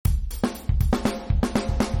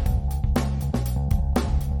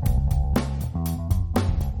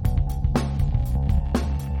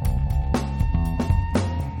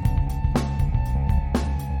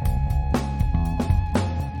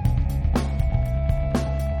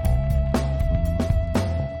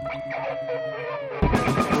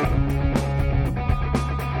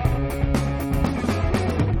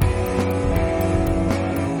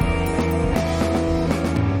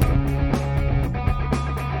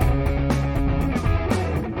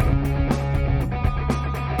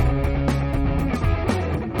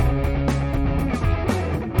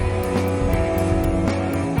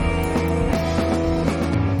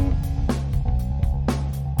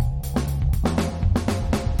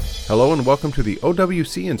Hello and welcome to the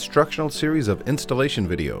OWC instructional series of installation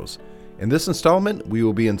videos. In this installment, we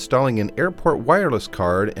will be installing an airport wireless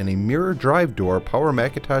card and a mirror drive door Power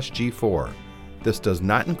Macintosh G4. This does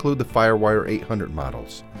not include the FireWire 800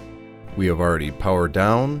 models. We have already powered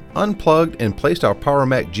down, unplugged, and placed our Power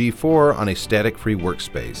Mac G4 on a static-free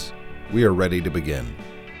workspace. We are ready to begin.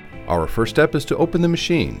 Our first step is to open the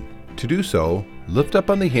machine. To do so, lift up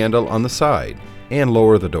on the handle on the side and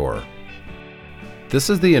lower the door. This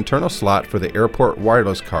is the internal slot for the airport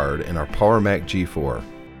wireless card in our Power Mac G4.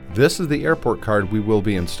 This is the airport card we will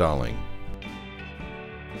be installing.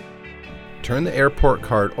 Turn the airport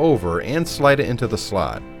card over and slide it into the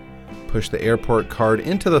slot. Push the airport card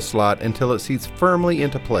into the slot until it seats firmly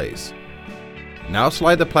into place. Now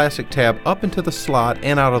slide the plastic tab up into the slot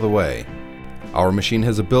and out of the way. Our machine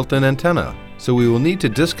has a built-in antenna, so we will need to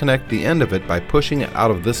disconnect the end of it by pushing it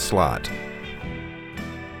out of this slot.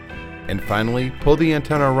 And finally, pull the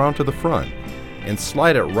antenna around to the front and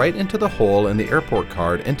slide it right into the hole in the airport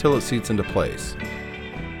card until it seats into place.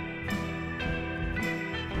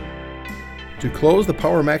 To close the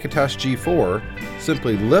Power Macintosh G4,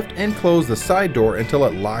 simply lift and close the side door until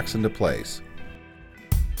it locks into place.